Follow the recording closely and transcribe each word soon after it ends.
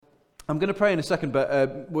I'm going to pray in a second, but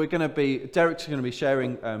Derek's going to be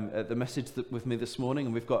sharing the message with me this morning,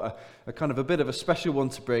 and we've got a kind of a bit of a special one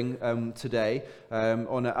to bring today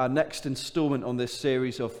on our next instalment on this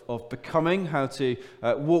series of becoming, how to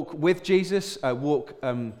walk with Jesus, walk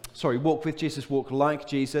with Jesus, walk like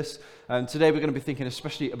Jesus. Today we're going to be thinking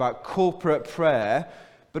especially about corporate prayer,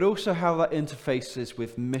 but also how that interfaces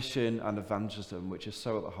with mission and evangelism, which is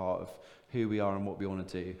so at the heart of who we are and what we want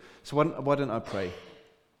to do. So why don't I pray?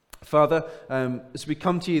 Father, as we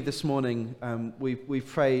come to you this morning, we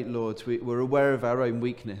pray, Lord, we're aware of our own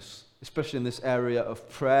weakness, especially in this area of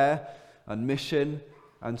prayer and mission.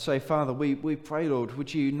 And so, Father, we pray, Lord,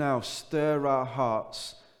 would you now stir our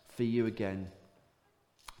hearts for you again?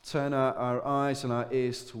 Turn our eyes and our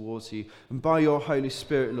ears towards you. And by your Holy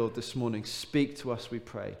Spirit, Lord, this morning, speak to us, we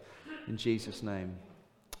pray. In Jesus' name,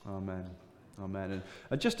 amen. Amen.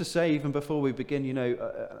 And just to say, even before we begin, I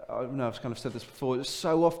know I've kind of said this before, it's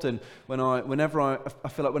so often whenever I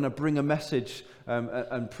feel like when I bring a message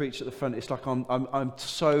and preach at the front, it's like I'm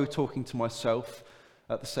so talking to myself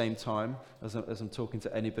at the same time as I'm talking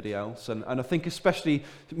to anybody else. And I think especially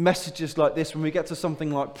messages like this, when we get to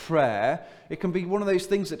something like prayer, it can be one of those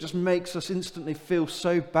things that just makes us instantly feel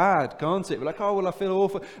so bad, can't it? We're like, oh, well, I feel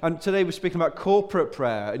awful. And today we're speaking about corporate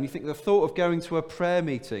prayer, and you think the thought of going to a prayer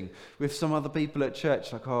meeting with some other people at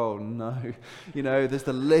church, like, oh, no. There's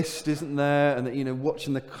the list, isn't there? And,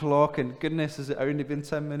 watching the clock, and goodness, has it only been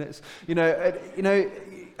 10 minutes?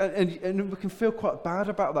 And we can feel quite bad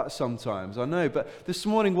about that sometimes, I know. But this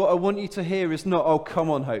morning, what I want you to hear is not, oh, come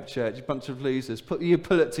on, Hope Church, a bunch of losers, pull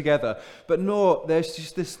it together. But no, there's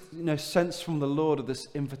just this, sense from the Lord of this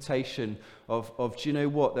invitation of do you know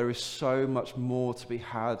what? There is so much more to be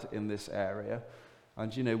had in this area.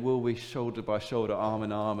 And, will we shoulder by shoulder, arm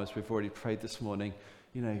in arm, as we've already prayed this morning,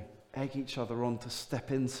 egg each other on to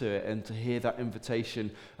step into it and to hear that invitation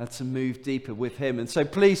and to move deeper with him. And so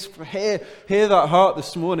please hear that heart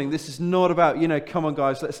this morning. This is not about, come on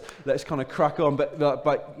guys, let's kind of crack on,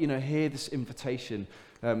 but hear this invitation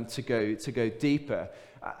to go deeper.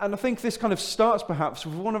 And I think this kind of starts perhaps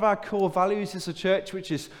with one of our core values as a church,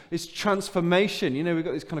 which is transformation. We've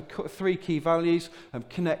got these kind of 3 key values: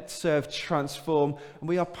 connect, serve, transform. And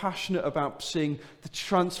we are passionate about seeing the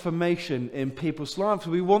transformation in people's lives.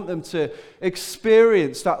 We want them to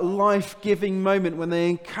experience that life-giving moment when they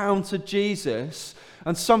encounter Jesus.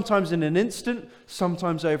 And sometimes in an instant,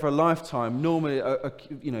 sometimes over a lifetime. Normally,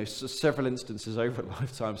 several instances over a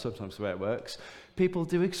lifetime, sometimes the way it works. People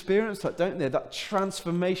do experience that, don't they? That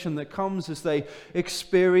transformation that comes as they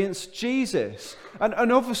experience Jesus.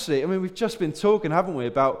 And obviously, we've just been talking, haven't we,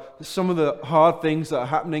 about some of the hard things that are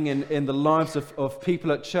happening in the lives of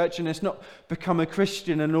people at church. And it's not become a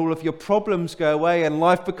Christian and all of your problems go away and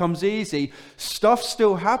life becomes easy. Stuff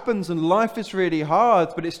still happens and life is really hard.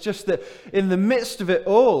 But it's just that in the midst of it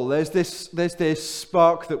all, there's this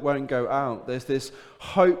spark that won't go out. There's this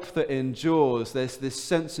hope that endures. There's this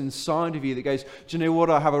sense inside of you that goes, do you know what?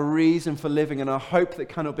 I have a reason for living and a hope that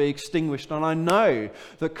cannot be extinguished. And I know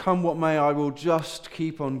that come what may, I will just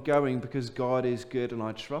keep on going because God is good and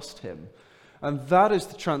I trust him. And that is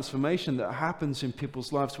the transformation that happens in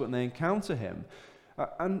people's lives when they encounter him.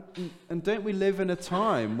 And don't we live in a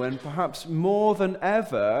time when perhaps more than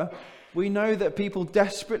ever, we know that people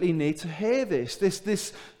desperately need to hear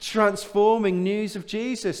this transforming news of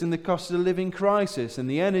Jesus in the cost of living crisis, in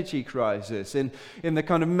the energy crisis, in the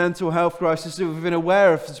kind of mental health crisis that we've been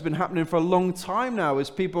aware of. It's been happening for a long time now as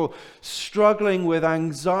people struggling with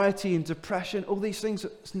anxiety and depression. All these things,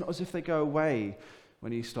 it's not as if they go away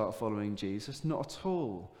when you start following Jesus, not at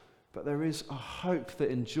all. But there is a hope that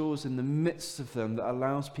endures in the midst of them that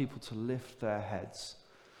allows people to lift their heads.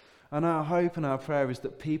 And our hope and our prayer is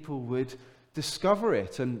that people would discover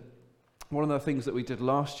it. And one of the things that we did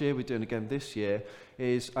last year, we're doing again this year,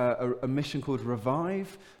 is a mission called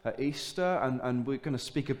Revive at Easter. And we're going to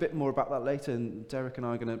speak a bit more about that later. And Derek and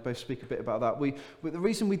I are going to both speak a bit about that. The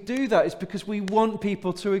reason we do that is because we want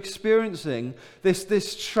people to experiencing this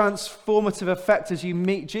transformative effect as you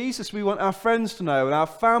meet Jesus. We want our friends to know and our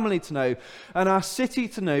family to know and our city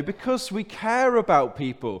to know because we care about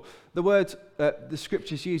people. The word the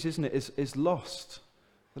scriptures use, isn't it, is lost.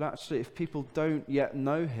 That actually, if people don't yet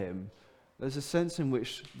know him, there's a sense in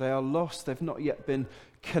which they are lost. They've not yet been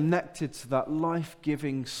connected to that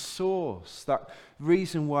life-giving source, that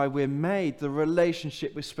reason why we're made, the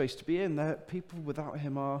relationship we're supposed to be in. People without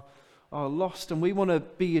him are lost. And we want to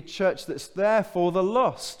be a church that's there for the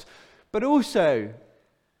lost. But also,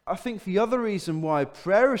 I think the other reason why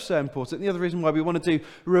prayer is so important, the other reason why we want to do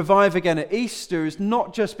Revive again at Easter is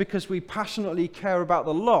not just because we passionately care about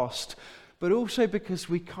the lost, but also because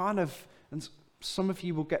we kind of, and some of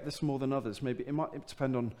you will get this more than others. Maybe it might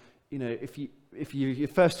depend on, if your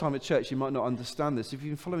first time at church, you might not understand this. If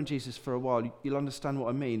you've been following Jesus for a while, you'll understand what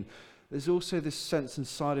I mean. There's also this sense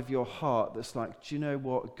inside of your heart that's like, do you know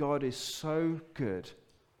what? God is so good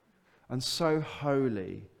and so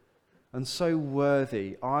holy and so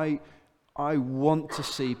worthy. I want to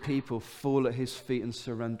see people fall at his feet and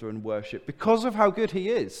surrender and worship because of how good he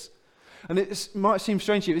is. And it might seem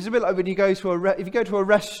strange to you. It's a bit like when you go to if you go to a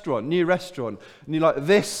restaurant, new restaurant, and you're like,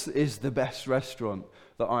 this is the best restaurant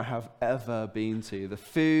that I have ever been to. The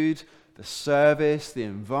food, the service, the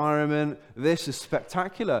environment, this is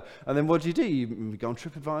spectacular. And then what do? You go on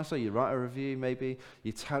TripAdvisor, you write a review maybe,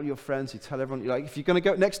 you tell your friends, you tell everyone, you're like, if you're going to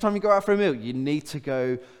go, next time you go out for a meal, you need to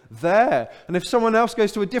go there. And if someone else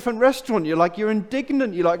goes to a different restaurant, you're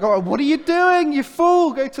indignant, you're like, oh, what are you doing? You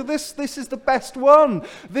fool, go to this is the best one.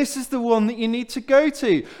 This is the one that you need to go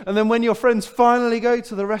to. And then when your friends finally go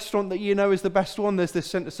to the restaurant that you know is the best one, there's this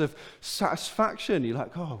sense of satisfaction. You're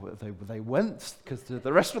like, oh, well, they went because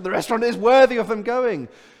the restaurant is worthy of them going.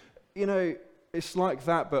 It's like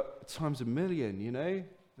that, but times a million,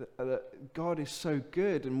 that God is so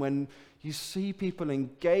good. And when you see people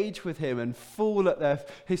engage with him and fall at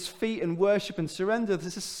his feet and worship and surrender,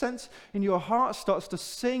 there's a sense in your heart starts to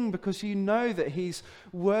sing because you know that he's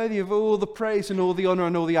worthy of all the praise and all the honor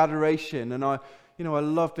and all the adoration. And I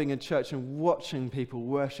love being in church and watching people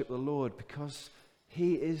worship the Lord because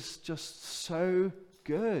he is just so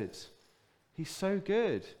good. He's so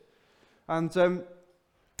good. And,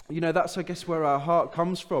 that's, I guess, where our heart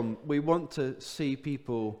comes from. We want to see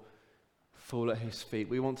people fall at his feet.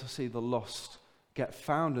 We want to see the lost get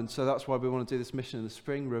found. And so that's why we want to do this mission in the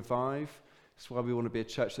spring, Revive. That's why we want to be a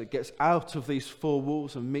church that gets out of these four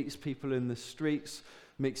walls and meets people in the streets,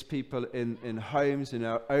 meets people in homes, in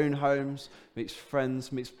our own homes, meets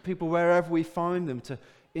friends, meets people wherever we find them to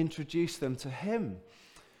introduce them to him.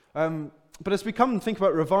 But as we come and think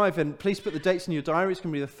about Revive, and please put the dates in your diary, it's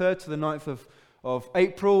going to be the 3rd to the 9th of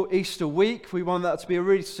April, Easter week. We want that to be a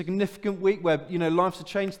really significant week where, lives have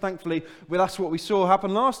changed, thankfully. Well, that's what we saw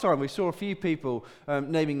happen last time. We saw a few people,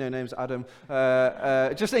 naming no names, Adam,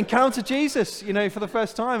 just encounter Jesus, for the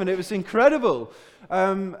first time, and it was incredible.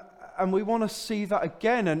 And we want to see that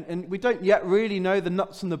again, and we don't yet really know the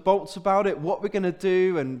nuts and the bolts about it, what we're going to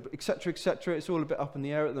do, and et cetera, et cetera. It's all a bit up in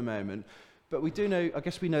the air at the moment. But we do know, I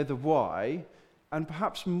guess we know the why, and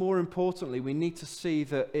perhaps more importantly, we need to see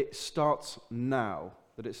that it starts now,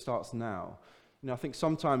 I think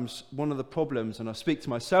sometimes one of the problems, and I speak to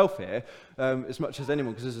myself here, as much as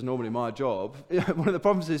anyone, because this is normally my job, one of the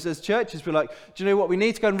problems is as churches, we're like, do you know what, we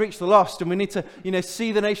need to go and reach the lost, and we need to,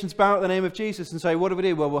 see the nations bow at the name of Jesus, and say, what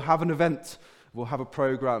do? Well, we'll have an event. We'll have a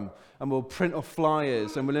program, and we'll print off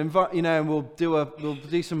flyers, and we'll invite, and we'll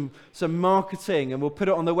do some marketing, and we'll put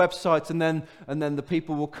it on the website, and then the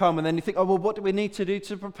people will come, and then you think, oh well, what do we need to do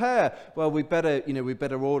to prepare? Well, we better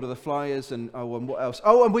order the flyers, and what else?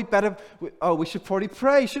 Oh, and we should probably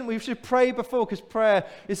pray, shouldn't we? We should pray before, because prayer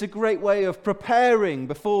is a great way of preparing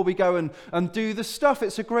before we go and do the stuff.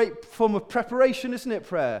 It's a great form of preparation, isn't it?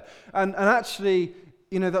 Prayer, and actually,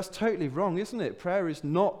 that's totally wrong, isn't it? Prayer is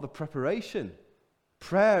not the preparation.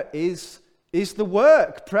 Prayer is the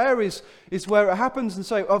work. Prayer is where it happens. And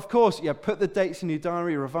so, of course, put the dates in your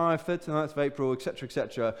diary, Revive, 3rd to 9th of April, etc.,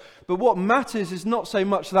 etc. But what matters is not so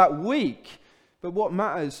much that week, but what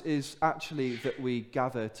matters is actually that we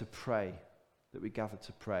gather to pray.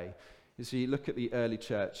 You see, you look at the early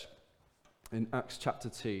church in Acts chapter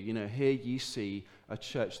 2. Here you see a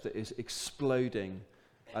church that is exploding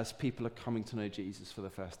as people are coming to know Jesus for the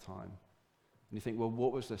first time. And you think, well,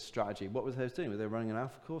 what was their strategy? What was they doing? Were they running an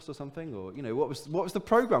alpha course or something? Or, what was the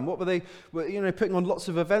program? What were they, putting on lots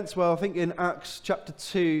of events? Well, I think in Acts chapter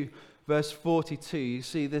 2, verse 42, you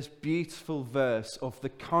see this beautiful verse of the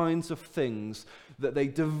kinds of things that they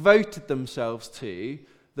devoted themselves to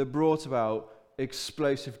that brought about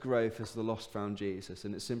explosive growth as the lost found Jesus.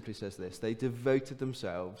 And it simply says this: they devoted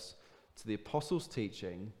themselves to the apostles'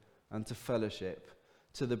 teaching and to fellowship,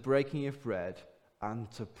 to the breaking of bread and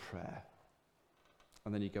to prayer.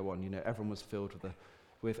 And then you go on, everyone was filled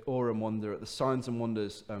with awe and wonder at the signs and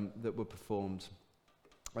wonders that were performed.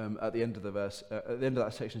 At the end of the verse, at the end of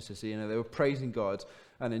that section, it says, they were praising God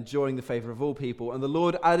and enjoying the favor of all people. And the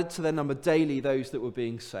Lord added to their number daily those that were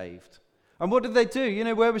being saved. And what did they do?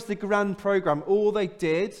 Where was the grand program? All they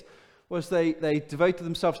did was they devoted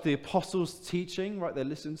themselves to the apostles' teaching, right? They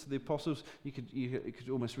listened to the apostles. You could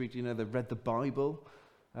almost read, they read the Bible.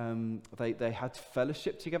 They had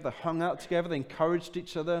fellowship together, they hung out together, they encouraged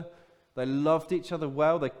each other, They loved each other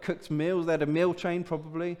well. They cooked meals. They had a meal train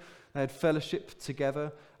probably. They had fellowship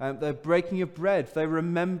together. They're breaking of bread. They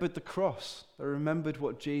remembered the cross. They remembered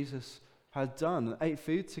what Jesus had done and ate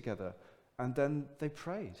food together. And then they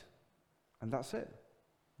prayed. And that's it.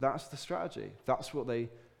 That's the strategy. That's what they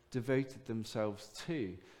devoted themselves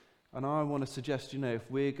to. And I want to suggest, if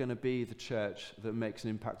we're going to be the church that makes an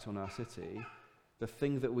impact on our city, the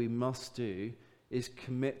thing that we must do is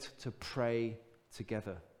commit to pray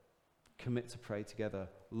together. Commit to pray together.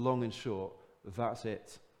 Long and short, that's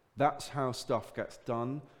it. That's how stuff gets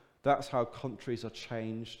done. That's how countries are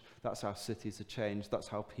changed. That's how cities are changed. That's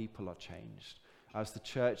how people are changed. As the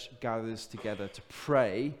church gathers together to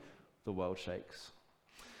pray, the world shakes.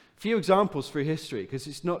 A few examples through history, because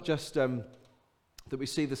it's not just that we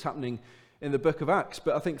see this happening in the book of Acts,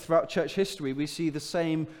 but I think throughout church history we see the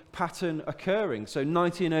same pattern occurring. So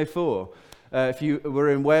 1904, if you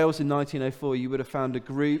were in Wales in 1904, you would have found a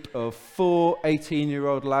group of 4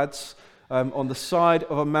 18-year-old lads on the side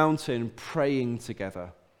of a mountain praying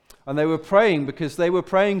together. And they were praying because they were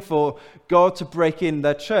praying for God to break in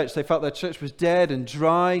their church. They felt their church was dead and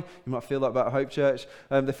dry. You might feel that about Hope Church.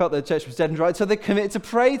 They felt their church was dead and dry, so they committed to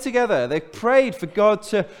pray together. They prayed for God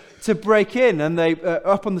to break in, and they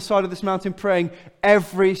up on the side of this mountain praying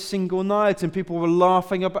every single night, and people were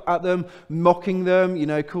laughing at them, mocking them.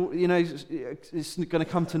 It's going to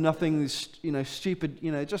come to nothing. Stupid.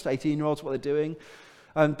 Just 18-year-olds, what they're doing.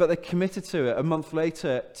 But they committed to it. A month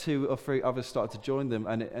later, 2 or 3 others started to join them,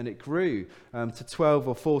 and it grew to 12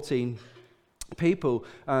 or 14 people.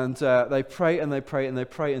 And they pray and they pray and they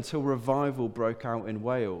pray until revival broke out in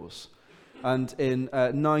Wales. And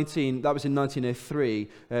that was in 1903.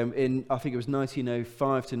 I think it was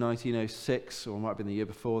 1905 to 1906, or it might have been the year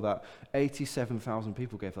before that. 87,000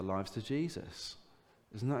 people gave their lives to Jesus.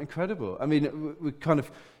 Isn't that incredible? I mean, we kind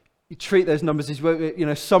of. You treat those numbers as,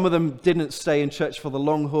 some of them didn't stay in church for the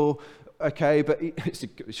long haul, okay, but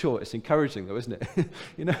it's encouraging though, isn't it?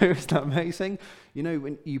 Isn't that amazing?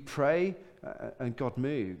 When you pray and God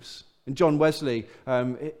moves. And John Wesley,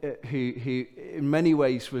 who in many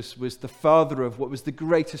ways was the father of what was the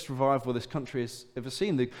greatest revival this country has ever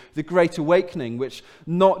seen, the Great Awakening, which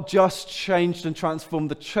not just changed and transformed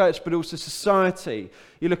the church, but also society.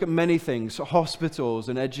 You look at many things, hospitals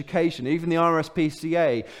and education, even the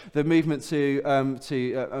RSPCA, the movement to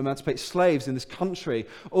emancipate slaves in this country.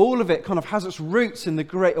 All of it kind of has its roots in the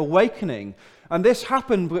Great Awakening. And this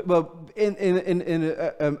happened in the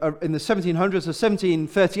 1700s or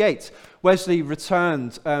 1738. Wesley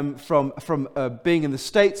returned from being in the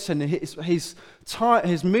States, and his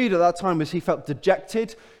mood at that time was he felt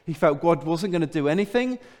dejected. He felt God wasn't going to do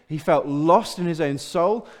anything. He felt lost in his own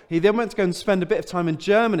soul. He then went to go and spend a bit of time in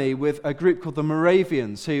Germany with a group called the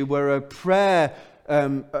Moravians, who were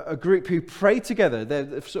a group who prayed together.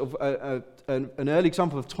 They're sort of an early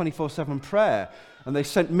example of 24/7 prayer. And they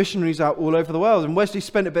sent missionaries out all over the world. And Wesley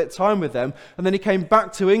spent a bit of time with them. And then he came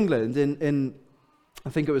back to England in I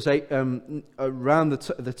think it was around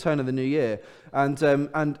the turn of the new year. And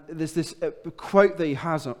there's this quote that he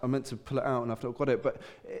has. I meant to pull it out and I've not got it. But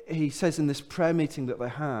he says in this prayer meeting that they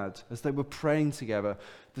had, as they were praying together,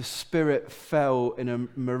 the Spirit fell in a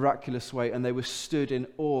miraculous way. And they were stood in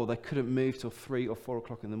awe. They couldn't move till 3 or 4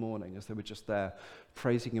 o'clock in the morning as they were just there,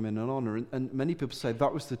 praising him in an honor. And many people say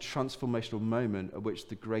that was the transformational moment at which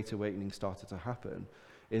the Great Awakening started to happen,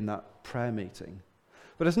 in that prayer meeting.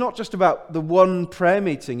 But it's not just about the one prayer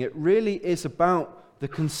meeting. It really is about the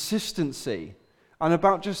consistency and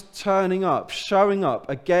about just turning up, showing up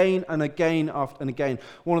again and again and again.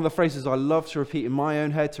 One of the phrases I love to repeat in my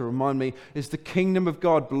own head to remind me is the kingdom of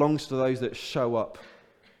God belongs to those that show up.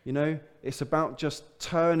 It's about just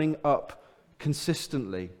turning up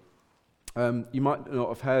consistently. You might not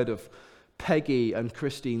have heard of Peggy and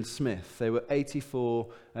Christine Smith. They were 84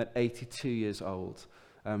 and 82 years old.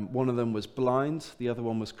 One of them was blind, the other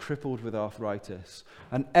one was crippled with arthritis.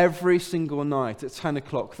 And every single night at 10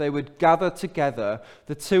 o'clock, they would gather together,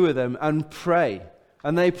 the two of them, and pray.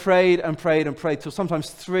 And they prayed and prayed and prayed till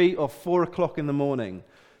sometimes 3 or 4 o'clock in the morning.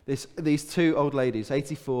 These two old ladies,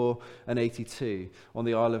 84 and 82, on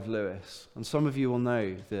the Isle of Lewis. And some of you will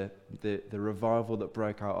know the revival that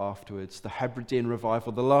broke out afterwards, the Hebridean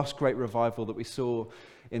revival, the last great revival that we saw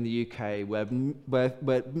in the UK, where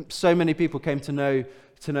so many people came to know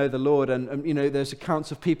the Lord. And there's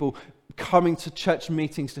accounts of people coming to church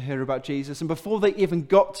meetings to hear about Jesus. And before they even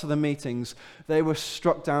got to the meetings, they were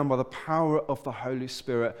struck down by the power of the Holy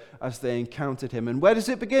Spirit as they encountered him. And where does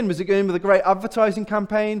it begin? Was it begin with a great advertising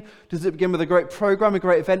campaign? Does it begin with a great program, a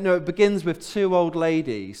great event? No, it begins with 2 old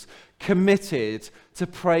ladies committed to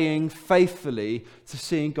praying faithfully, to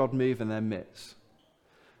seeing God move in their midst.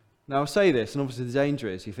 Now, I say this, and obviously the danger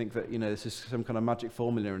is you think that, this is some kind of magic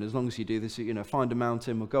formula, and as long as you do this, find a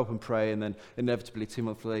mountain, we'll go up and pray, and then inevitably 2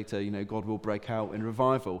 months later, God will break out in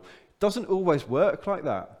revival. It doesn't always work like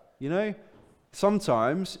that,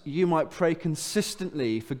 Sometimes you might pray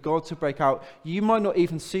consistently for God to break out. You might not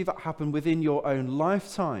even see that happen within your own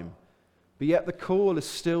lifetime. But yet the call is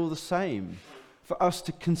still the same. For us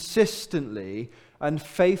to consistently and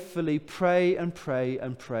faithfully pray and pray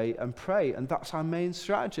and pray and pray. And that's our main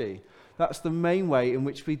strategy. That's the main way in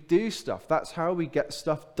which we do stuff. That's how we get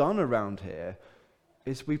stuff done around here,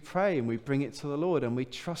 is we pray and we bring it to the Lord and we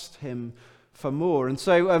trust him for more. And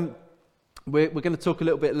so we're going to talk a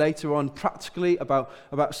little bit later on practically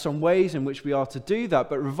about some ways in which we are to do that.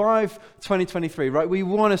 But Revive 2023, right? We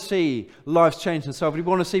want to see lives change and so on. We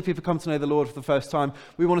want to see people come to know the Lord for the first time.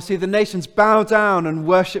 We want to see the nations bow down and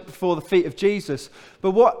worship before the feet of Jesus.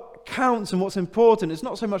 But what counts and what's important is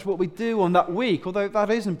not so much what we do on that week, although that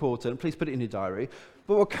is important. Please put it in your diary.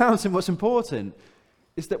 But what counts and what's important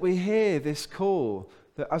is that we hear this call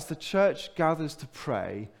that as the church gathers to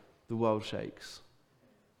pray, the world shakes.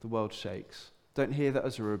 The world shakes. Don't hear that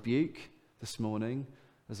as a rebuke this morning,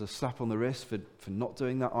 as a slap on the wrist for not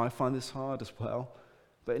doing that. I find this hard as well.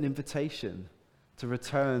 But an invitation to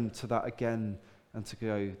return to that again and to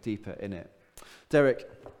go deeper in it. Derek,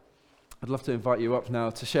 I'd love to invite you up now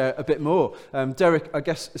to share a bit more. Derek, I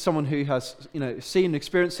guess, is someone who has seen and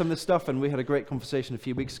experienced some of this stuff, and we had a great conversation a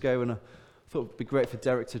few weeks ago, and I thought it would be great for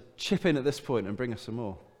Derek to chip in at this point and bring us some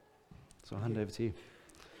more. So I'll hand over to you.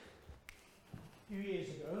 A few years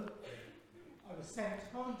ago, I was sent to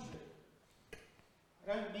Coventry.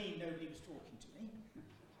 I don't mean nobody was talking to me.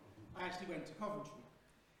 I actually went to Coventry.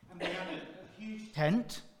 And we had a huge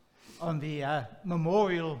tent on the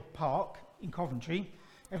Memorial Park in Coventry.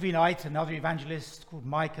 Every night, another evangelist called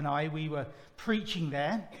Mike and we were preaching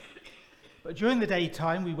there. But during the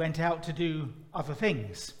daytime, we went out to do other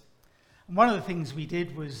things. And one of the things we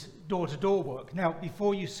did was door-to-door work. Now,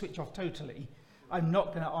 before you switch off totally, I'm not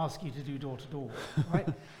going to ask you to do door-to-door work, right?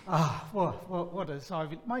 What a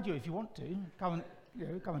sorry. Mind you, if you want to, come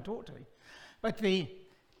and talk to me. But in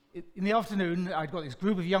the afternoon, I'd got this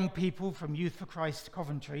group of young people from Youth for Christ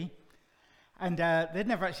Coventry, and they'd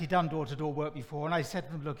never actually done door-to-door work before. And I said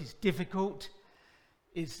to them, look, it's difficult.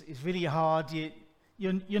 It's really hard.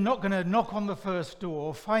 You're not going to knock on the first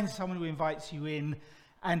door, find someone who invites you in,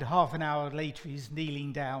 and half an hour later he's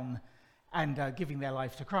kneeling down and giving their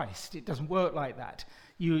life to Christ. It doesn't work like that.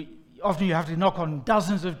 Often you have to knock on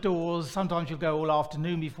dozens of doors. Sometimes you'll go all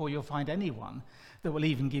afternoon before you'll find anyone that will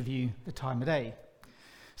even give you the time of day.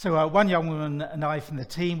 So one young woman and I from the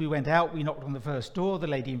team, we went out, we knocked on the first door, the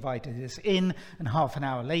lady invited us in, and half an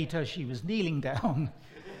hour later she was kneeling down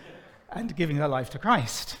and giving her life to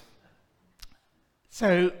Christ.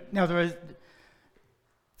 So now there are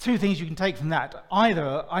two things you can take from that.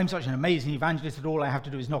 Either I'm such an amazing evangelist that all I have to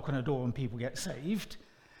do is knock on a door and people get saved.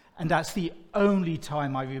 And that's the only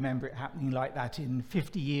time I remember it happening like that in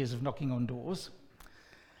 50 years of knocking on doors.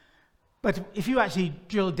 But if you actually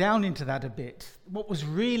drill down into that a bit, what was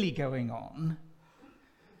really going on?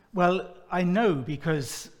 Well, I know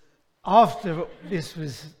because after this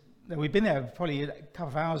we'd been there probably a couple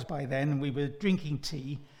of hours by then, and we were drinking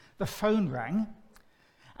tea, the phone rang.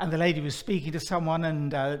 And the lady was speaking to someone,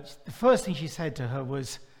 and the first thing she said to her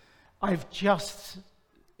was, I've just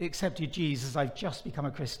accepted Jesus, I've just become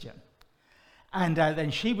a Christian. And then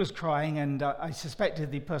she was crying, and I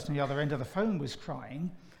suspected the person on the other end of the phone was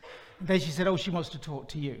crying. And then she said, she wants to talk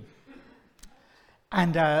to you.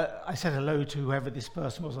 And I said hello to whoever this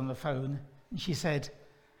person was on the phone, and she said,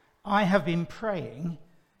 I have been praying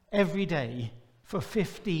every day for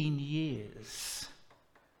 15 years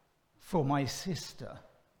for my sister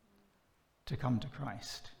to come to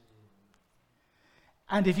Christ.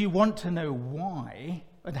 And if you want to know why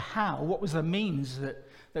and how, what was the means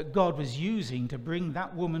that God was using to bring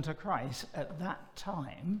that woman to Christ at that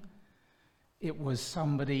time, it was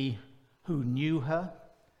somebody who knew her,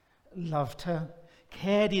 loved her,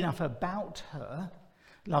 cared enough about her,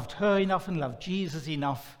 loved her enough and loved Jesus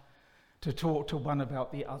enough to talk to one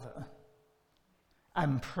about the other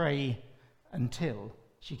and pray until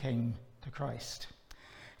she came to Christ.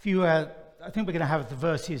 If you I think we're going to have the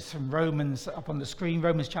verses from Romans up on the screen,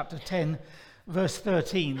 Romans chapter 10, verse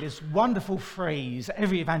 13. This wonderful phrase,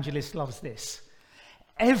 every evangelist loves this.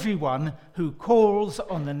 Everyone who calls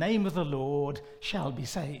on the name of the Lord shall be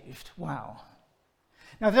saved. Wow.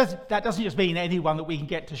 Now that doesn't just mean anyone that we can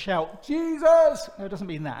get to shout, Jesus! No, it doesn't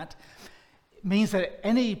mean that. It means that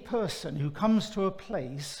any person who comes to a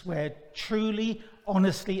place where truly,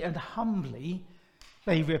 honestly, and humbly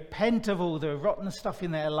they repent of all the rotten stuff in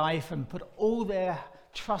their life and put all their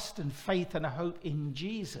trust and faith and hope in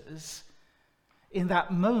Jesus, in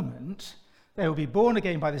that moment, they will be born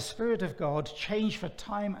again by the Spirit of God, changed for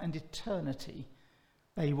time and eternity.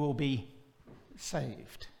 They will be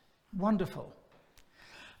saved. Wonderful.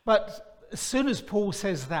 But as soon as Paul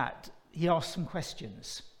says that, he asks some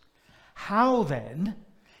questions. How then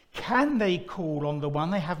can they call on the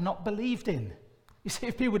one they have not believed in? You see,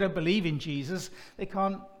 if people don't believe in Jesus, they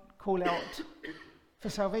can't call out for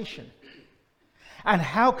salvation. And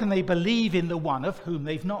how can they believe in the one of whom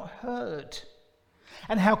they've not heard?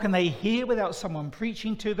 And how can they hear without someone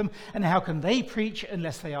preaching to them? And how can they preach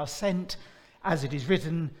unless they are sent? As it is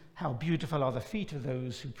written, how beautiful are the feet of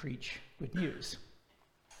those who preach good news.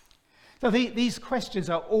 So these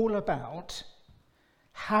questions are all about,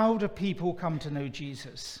 how do people come to know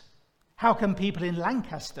Jesus? How can people in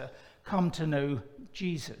Lancaster come to know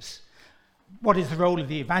Jesus? What is the role of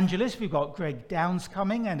the evangelist? We've got Greg Downs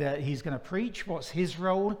coming, and he's going to preach. What's his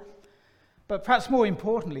role? But perhaps more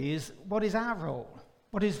importantly is, what is our role?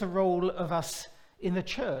 What is the role of us in the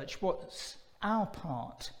church? What's our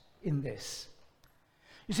part in this?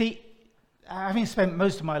 You see, having spent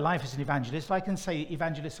most of my life as an evangelist, I can say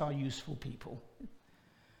evangelists are useful people.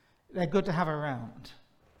 They're good to have around.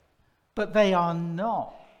 But they are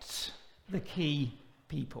not the key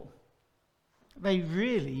people. They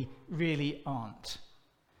really, really aren't.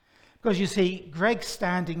 Because you see, Greg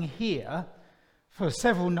standing here for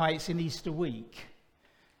several nights in Easter week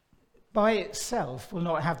by itself will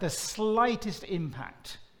not have the slightest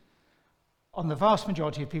impact on the vast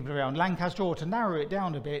majority of people around Lancaster, or to narrow it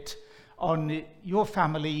down a bit, on your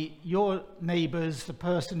family, your neighbours, the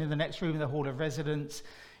person in the next room in the Hall of Residence.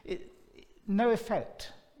 No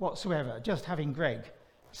effect whatsoever, just having Greg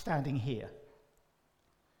standing here.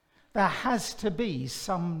 There has to be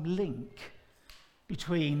some link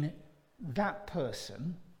between that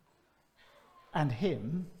person and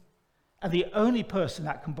him, and the only person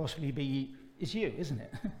that can possibly be is you, isn't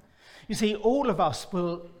it? You see, all of us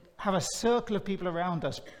will have a circle of people around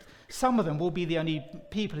us. Some of them will be the only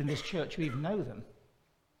people in this church who even know them.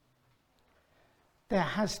 There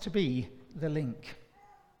has to be the link.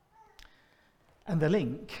 And the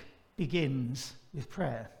link begins with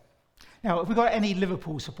prayer. Now, have we got any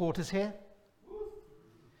Liverpool supporters here?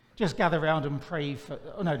 Just gather round and pray for...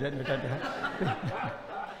 Oh, no, don't do that.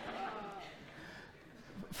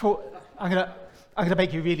 I'm going to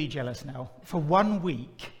make you really jealous now. For 1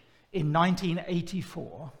 week in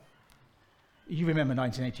 1984... You remember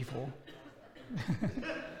 1984?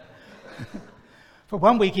 For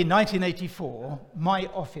 1 week in 1984, my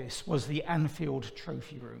office was the Anfield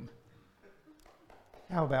Trophy Room.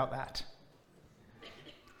 How about that?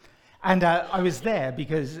 And I was there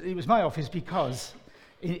because it was my office because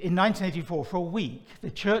in 1984, for a week,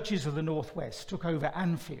 the churches of the Northwest took over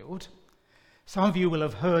Anfield. Some of you will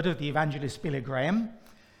have heard of the evangelist Billy Graham.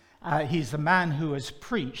 He's the man who has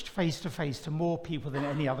preached face-to-face to more people than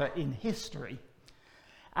any other in history.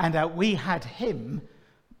 And we had him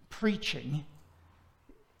preaching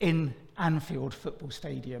in Anfield Football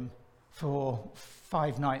Stadium for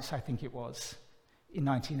 5 nights, I think it was, in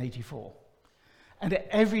 1984. And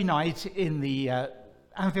every night in the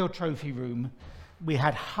Anfield Trophy Room, we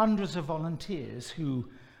had hundreds of volunteers who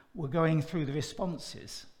were going through the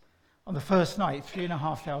responses. On the first night,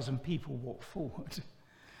 3,500 people walked forward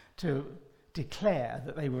to declare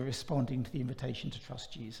that they were responding to the invitation to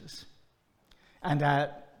trust Jesus. And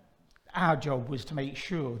our job was to make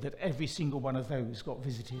sure that every single one of those got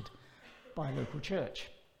visited by a local church.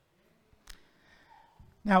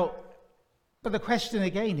 Now, but the question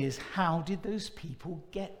again is, how did those people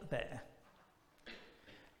get there?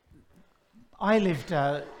 I lived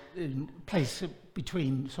in a place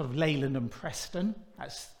between sort of Leyland and Preston.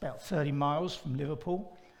 That's about 30 miles from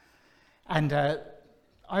Liverpool. And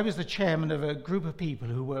I was the chairman of a group of people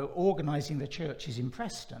who were organising the churches in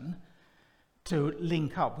Preston to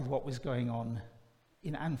link up with what was going on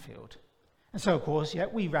in Anfield. And so, of course,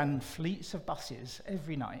 we ran fleets of buses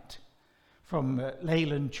every night from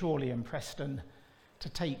Leyland, Chorley and Preston to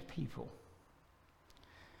take people.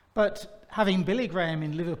 But having Billy Graham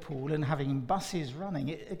in Liverpool and having buses running,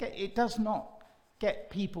 it does not get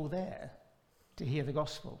people there to hear the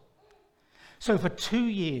gospel. So for 2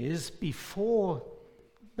 years before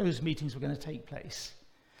those meetings were going to take place,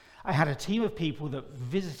 I had a team of people that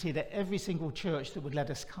visited every single church that would let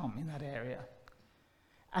us come in that area.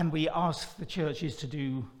 And we asked the churches to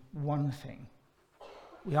do one thing.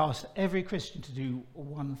 We asked every Christian to do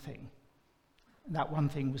one thing. And that one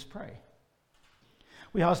thing was pray.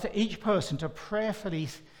 We asked each person to prayerfully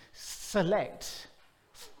select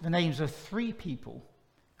the names of 3 people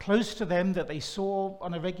close to them that they saw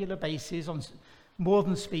on a regular basis, on more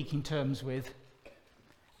than speaking terms with,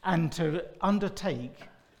 and to undertake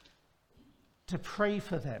to pray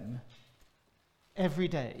for them every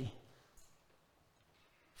day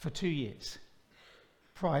for 2 years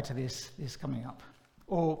prior to this coming up.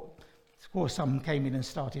 Or, of course, some came in and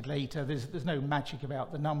started later. There's no magic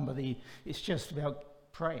about the number. It's just about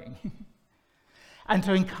praying. And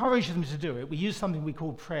to encourage them to do it, we use something we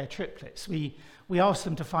call prayer triplets. We ask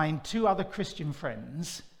them to find 2 other Christian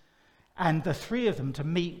friends and the 3 of them to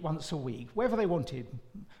meet once a week, wherever they wanted.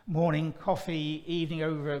 Morning, coffee, evening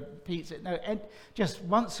over pizza. No, just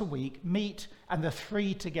once a week, meet, and the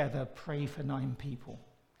 3 together pray for 9 people.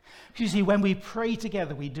 You see, when we pray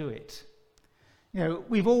together, we do it. You know,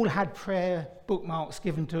 we've all had prayer bookmarks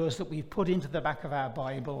given to us that we've put into the back of our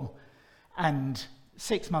Bible, and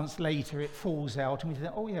 6 months later it falls out, and we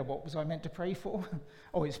think, oh yeah, what was I meant to pray for?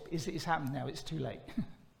 Oh, it's happened now, it's too late.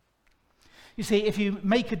 You see, if you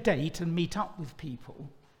make a date and meet up with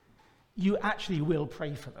people, you actually will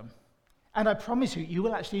pray for them. And I promise you, you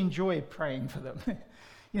will actually enjoy praying for them.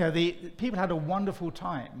 You know, the people had a wonderful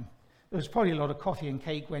time. There was probably a lot of coffee and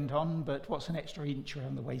cake went on, but what's an extra inch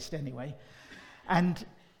around the waist anyway?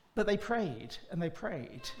 But they prayed, and they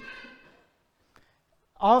prayed.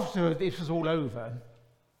 After this was all over,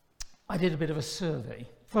 I did a bit of a survey.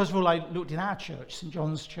 First of all, I looked in our church. St.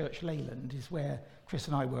 John's Church, Leyland, is where Chris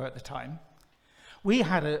and I were at the time. We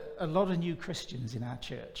had a lot of new Christians in our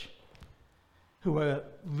church who were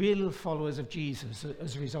real followers of Jesus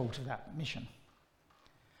as a result of that mission.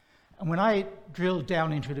 And when I drilled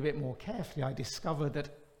down into it a bit more carefully, I discovered that,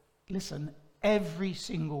 listen, every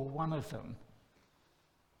single one of them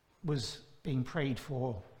was being prayed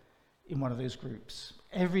for in one of those groups.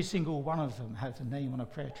 Every single one of them had a name on a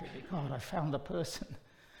prayer triplet card. I found the person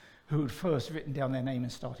who had first written down their name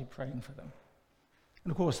and started praying for them. And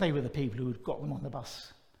of course, they were the people who had got them on the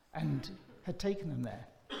bus and had taken them there.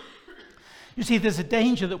 You see, there's a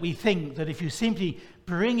danger that we think that if you simply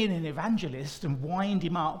bring in an evangelist and wind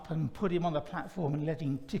him up and put him on the platform and let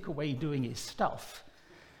him tick away doing his stuff,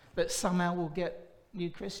 that somehow we'll get new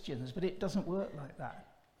Christians. But it doesn't work like that.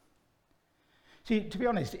 See, to be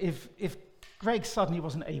honest, if Greg suddenly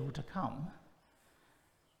wasn't able to come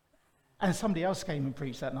and somebody else came and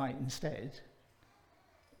preached that night instead,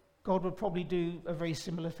 God would probably do a very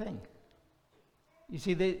similar thing. You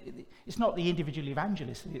see, it's not the individual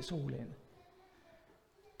evangelist that it's all in.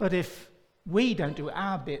 But if we don't do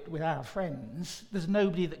our bit with our friends, there's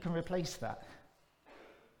nobody that can replace that.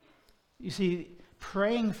 You see,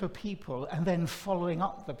 praying for people and then following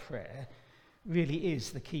up the prayer really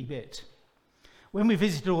is the key bit. When we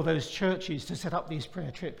visited all those churches to set up these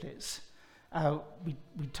prayer triplets,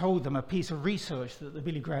 we told them a piece of research that the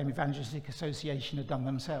Billy Graham Evangelistic Association had done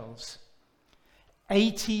themselves.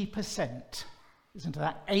 80%, listen to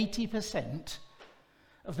that, 80%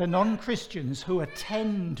 of the non-Christians who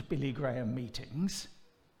attend Billy Graham meetings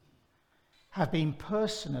have been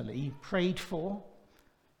personally prayed for,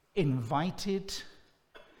 invited,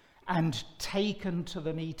 and taken to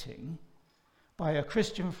the meeting by a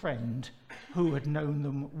Christian friend who had known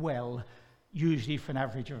them well, usually for an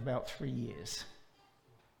average of about 3 years.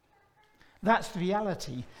 That's the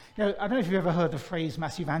reality. You know, I don't know if you've ever heard the phrase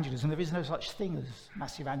mass evangelism. There is no such thing as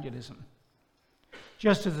mass evangelism.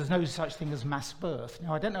 Just as there's no such thing as mass birth.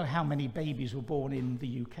 Now, I don't know how many babies were born in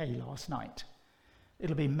the UK last night.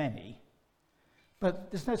 It'll be many. But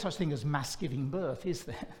there's no such thing as mass giving birth, is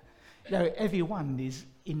there? You know, everyone is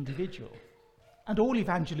individual. And all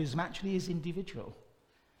evangelism actually is individual.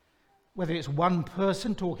 Whether it's one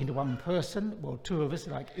person talking to one person, well, 2 of us,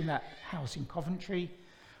 like in that house in Coventry,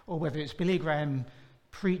 or whether it's Billy Graham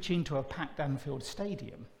preaching to a packed Anfield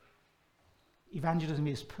Stadium. Evangelism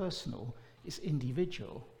is personal, it's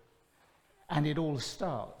individual, and it all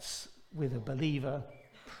starts with a believer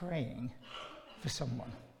praying for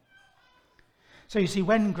someone. So you see,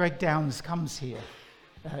 when Greg Downs comes here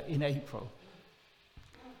in April,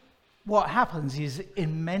 what happens is,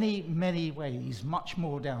 in many, many ways, much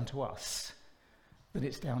more down to us than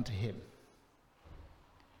it's down to him.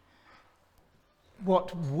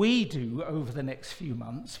 What we do over the next few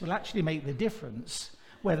months will actually make the difference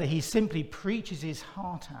whether he simply preaches his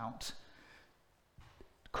heart out,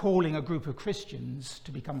 calling a group of Christians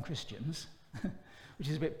to become Christians, which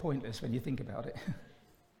is a bit pointless when you think about it.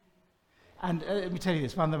 And let me tell you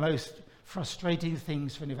this, one of the most frustrating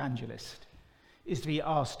things for an evangelist is to be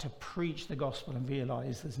asked to preach the gospel and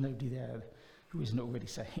realize there's nobody there who isn't already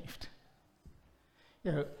saved.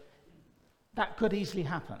 You know, that could easily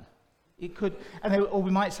happen. It could, or we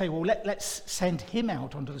might say, well, let's send him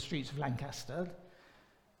out onto the streets of Lancaster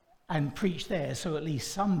and preach there so at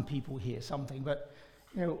least some people hear something. But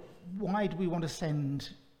Why do we want to send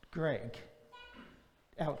Greg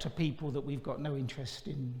out to people that we've got no interest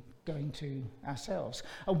in going to ourselves?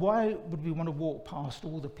 And why would we want to walk past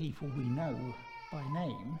all the people we know by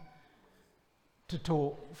name to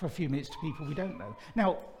talk for a few minutes to people we don't know?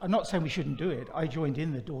 Now, I'm not saying we shouldn't do it. I joined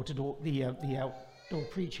in the door-to-door, the outdoor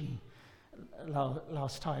preaching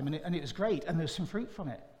last time, and it was great, and there's some fruit from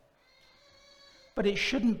it. But it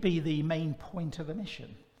shouldn't be the main point of the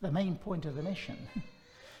mission. The main point of the mission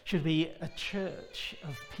should be a church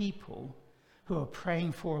of people who are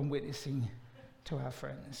praying for and witnessing to our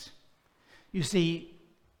friends. You see,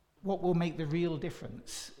 what will make the real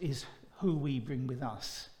difference is who we bring with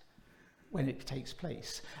us when it takes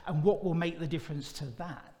place. And what will make the difference to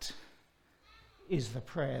that is the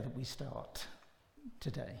prayer that we start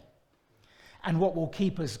today. And what will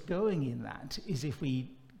keep us going in that is if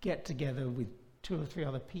we get together with 2 or 3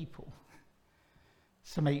 other people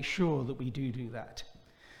to make sure that we do that.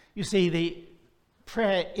 You see, the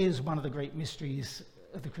prayer is one of the great mysteries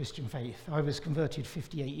of the Christian faith. I was converted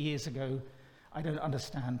 58 years ago. I don't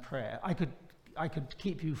understand prayer. I could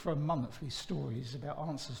keep you for a month with stories about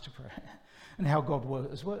answers to prayer and how God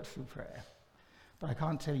has worked through prayer. But I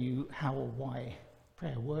can't tell you how or why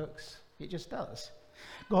prayer works. It just does.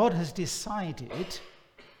 God has decided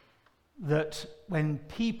that when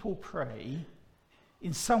people pray,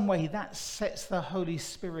 in some way that sets the Holy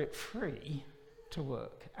Spirit free to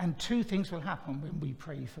work. And 2 things will happen when we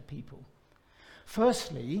pray for people.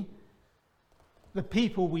 Firstly, the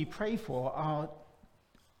people we pray for are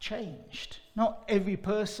changed. Not every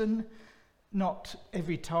person, not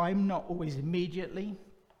every time, not always immediately,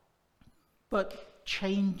 but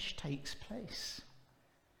change takes place.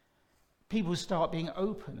 People start being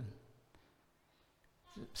open.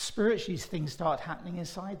 Spiritually, things start happening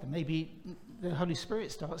inside them. Maybe the Holy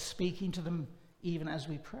Spirit starts speaking to them even as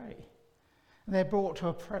we pray. And they're brought to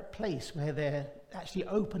a place where they're actually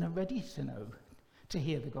open and ready to know, to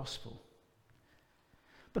hear the gospel.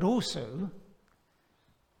 But also,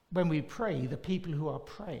 when we pray, the people who are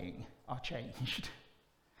praying are changed.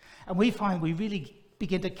 And we find we really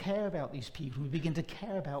begin to care about these people. We begin to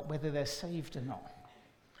care about whether they're saved or not.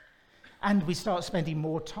 And we start spending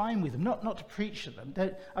more time with them, not to preach to them.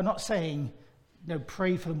 I'm not saying,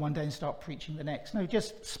 pray for them one day and start preaching the next. No,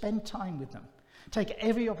 just spend time with them. Take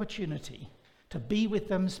every opportunity to be with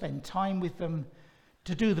them, spend time with them,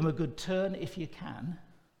 to do them a good turn if you can.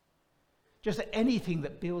 Just anything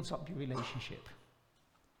that builds up your relationship.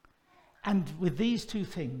 And with these 2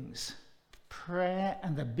 things, prayer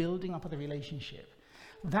and the building up of the relationship,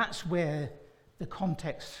 that's where the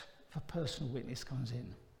context for personal witness comes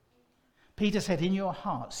in. Peter said, in your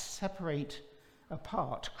hearts, separate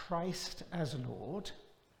apart Christ as Lord,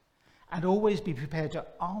 and always be prepared to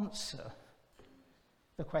answer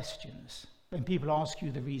the questions when people ask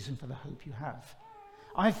you the reason for the hope you have.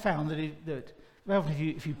 I've found that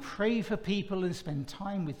if you pray for people and spend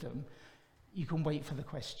time with them, you can wait for the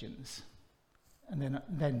questions. And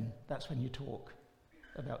then that's when you talk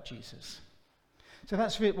about Jesus. So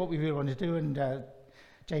that's what we really want to do, and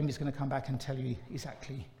Jamie's going to come back and tell you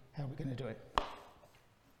exactly how we're going to do it.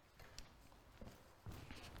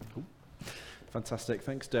 Cool. Fantastic.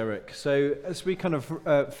 Thanks, Derek. So as we kind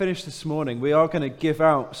of finish this morning, we are going to give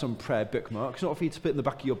out some prayer bookmarks, not for you to put in the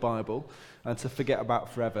back of your Bible and to forget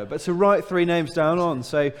about forever, but to write 3 names down on.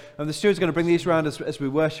 So the steward's going to bring these around as we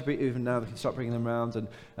worship it. Even now they can start bringing them around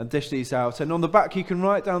and dish these out. And on the back you can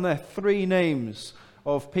write down there 3 names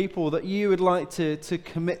of people that you would like to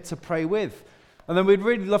commit to pray with. And then we'd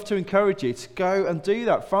really love to encourage you to go and do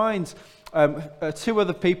that. Find 2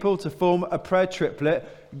 other people to form a prayer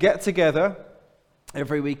triplet, get together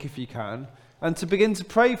every week if you can, and to begin to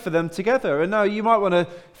pray for them together. And now you might want to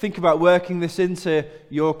think about working this into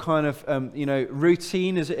your kind of,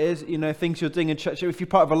 routine as it is, things you're doing in church. If you're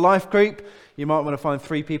part of a life group, you might want to find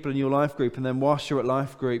 3 people in your life group, and then whilst you're at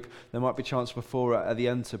life group, there might be a chance before at the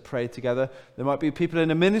end to pray together. There might be people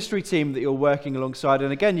in a ministry team that you're working alongside,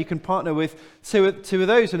 and again, you can partner with two of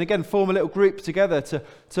those, and again, form a little group together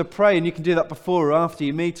to pray, and you can do that before or after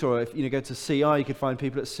you meet, or if you go to CR, you could find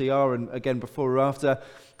people at CR, and again, before or after.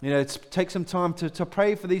 Take some time to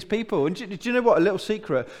pray for these people. And do you know what? A little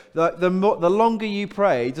secret, the longer you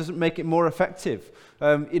pray doesn't make it more effective.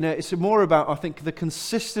 It's more about, I think, the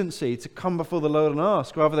consistency to come before the Lord and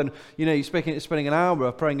ask, rather than, you're spending an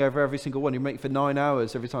hour praying over every single one. You make for 9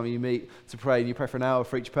 hours every time you meet to pray, and you pray for an hour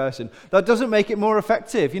for each person. That doesn't make it more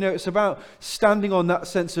effective. It's about standing on that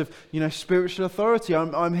sense of, spiritual authority.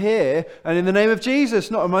 I'm here, and in the name of Jesus,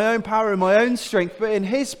 not in my own power, in my own strength, but in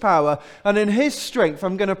His power and in His strength,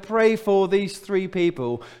 I'm going to pray for these 3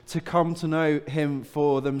 people to come to know Him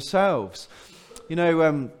for themselves.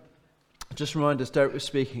 Just remind us, Derek was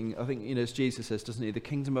speaking, I think, as Jesus says, doesn't he? The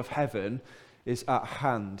kingdom of heaven is at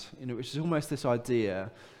hand, which is almost this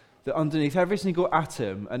idea that underneath every single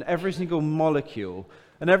atom and every single molecule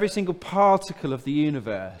and every single particle of the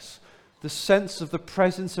universe, the sense of the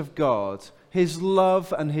presence of God, his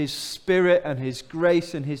love and his spirit and his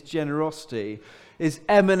grace and his generosity is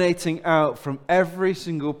emanating out from every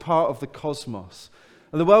single part of the cosmos.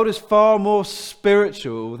 And the world is far more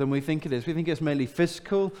spiritual than we think it is. We think it's mainly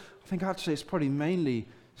physical. I think actually it's probably mainly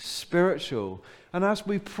spiritual. And as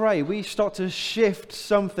we pray, we start to shift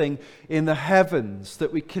something in the heavens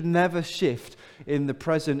that we can never shift in the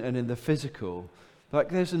present and in the physical. Like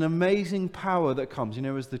there's an amazing power that comes.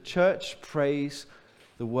 As the church prays,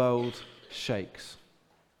 the world shakes.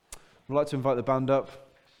 I'd like to invite the band up.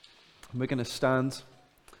 We're going to stand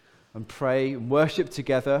and pray and worship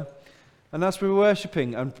together. And as we're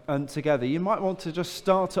worshipping and together, you might want to just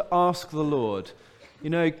start to ask the Lord,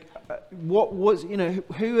 who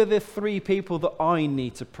are the 3 people that I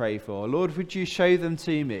need to pray for? Lord, would you show them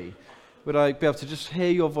to me? Would I be able to just hear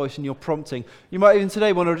your voice and your prompting? You might even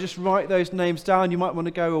today want to just write those names down. You might want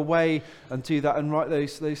to go away and do that and write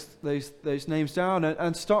those names down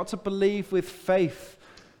and start to believe with faith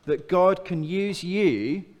that God can use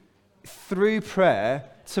you through prayer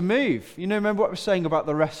to move. Remember what I was saying about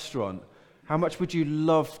the restaurant? How much would you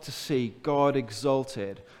love to see God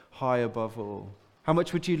exalted high above all? How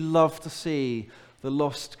much would you love to see the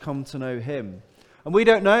lost come to know him? And we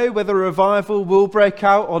don't know whether a revival will break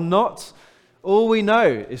out or not. All we know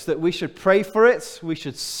is that we should pray for it, we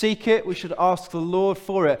should seek it, we should ask the Lord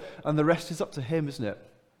for it, and the rest is up to him, isn't it?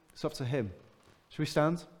 It's up to him. Should we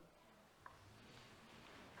stand?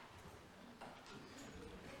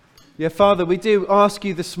 Yeah, Father, we do ask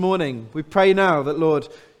you this morning, we pray now that, Lord,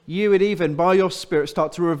 you would even, by your Spirit,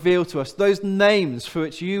 start to reveal to us those names for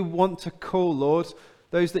which you want to call, Lord,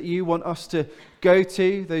 those that you want us to go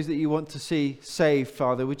to, those that you want to see saved,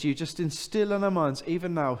 Father. Would you just instill in our minds,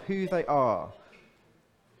 even now, who they are?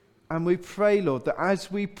 And we pray, Lord, that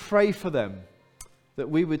as we pray for them, that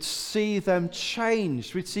we would see them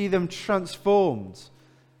changed, we'd see them transformed.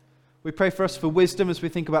 We pray for us for wisdom as we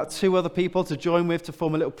think about 2 other people to join with to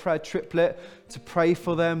form a little prayer triplet, to pray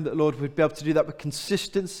for them, that, Lord, we'd be able to do that with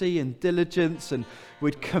consistency and diligence, and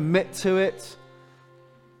we'd commit to it.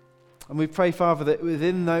 And we pray, Father, that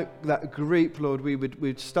within that group, Lord,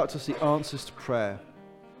 we'd start to see answers to prayer.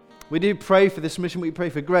 We do pray for this mission. We pray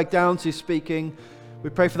for Greg Downs who's speaking. We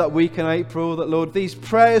pray for that week in April, that, Lord, these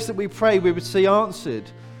prayers that we pray, we would see answered.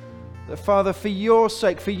 That, Father, for your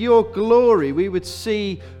sake, for your glory, we would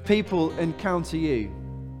see people encounter you.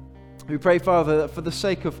 We pray, Father, that for the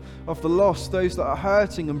sake of the lost, those that are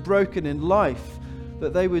hurting and broken in life,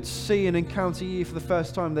 that they would see and encounter you for the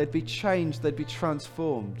first time. They'd be changed, they'd be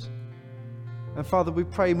transformed. And Father, we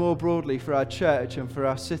pray more broadly for our church and for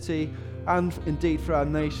our city and indeed for our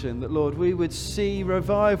nation, that, Lord, we would see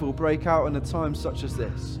revival break out in a time such as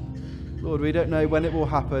this. Lord, we don't know when it will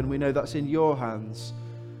happen. We know that's in your hands.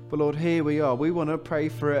 But Lord, here we are. We want to pray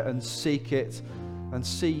for it and seek it and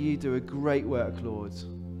see you do a great work, Lord.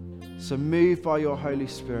 So move by your Holy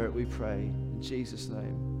Spirit, we pray. In Jesus'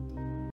 name.